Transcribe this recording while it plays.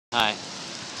Hi,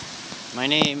 my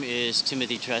name is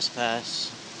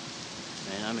Timothytrespas,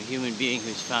 and I'm a human being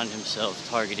who's found himself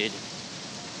targeted,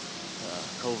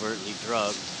 covertly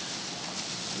drugged,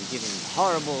 and given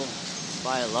horrible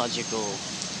biological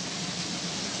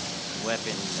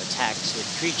weapon attacks with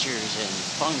creatures and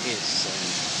fungus and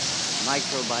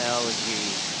microbiology.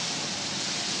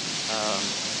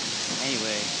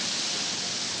 Anyway,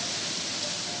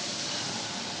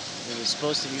 it was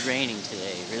supposed to be raining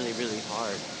today, really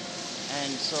hard.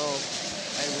 And so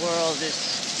I wore all this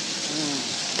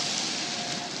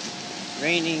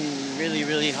raining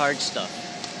really hard stuff,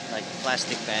 like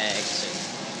plastic bags.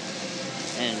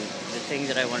 And the thing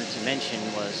that I wanted to mention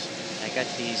was I got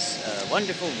these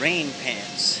wonderful rain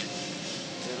pants.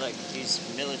 They're like these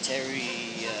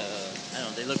military, I don't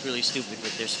know, they look really stupid,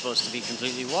 but they're supposed to be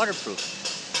completely waterproof.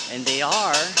 And they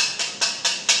are,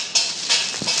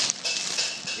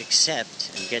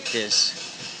 except, and get this,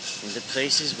 in the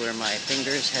places where my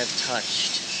fingers have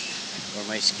touched, or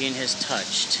my skin has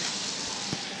touched.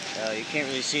 You can't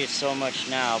really see it so much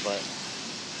now, but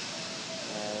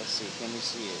let's see, can we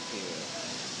see it here?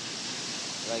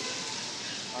 Like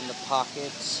on the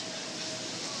pockets,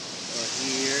 or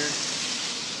here,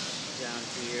 down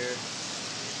here.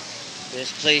 There's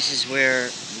places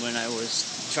where when I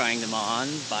was trying them on,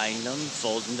 buying them,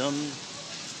 folding them,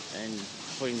 and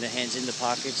putting the hands in the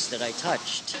pockets that I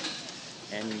touched.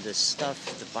 And the stuff,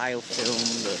 the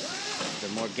biofilm, the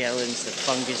Morgellons, the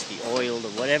fungus, the oil, the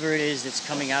whatever it is that's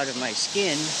coming out of my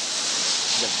skin,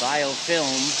 the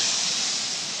biofilm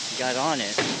got on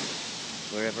it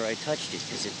wherever I touched it,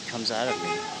 because it comes out of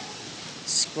me. It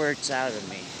squirts out of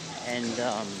me. And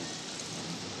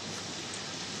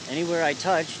anywhere I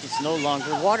touched, it's no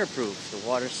longer waterproof. The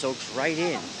water soaks right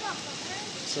in.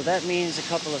 So that means a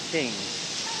couple of things.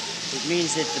 It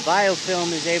means that the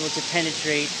biofilm is able to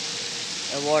penetrate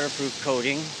a waterproof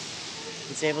coating.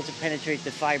 It's able to penetrate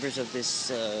the fibers of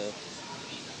this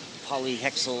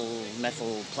polyhexyl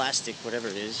methyl plastic, whatever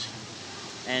it is.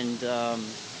 And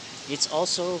it's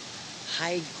also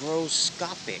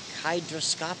hygroscopic,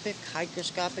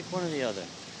 one or the other.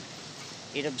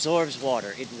 It absorbs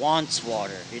water, it wants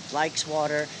water, it likes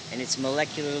water, and it's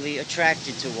molecularly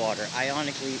attracted to water,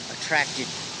 ionically attracted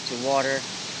to water.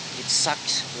 It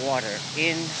sucks water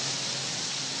in,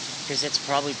 because it's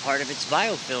probably part of its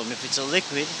biofilm. If it's a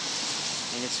liquid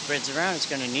and it spreads around, it's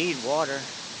going to need water.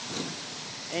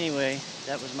 Anyway,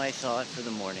 that was my thought for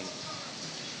the morning.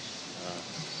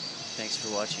 Thanks for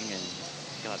watching, and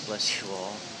God bless you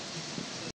all.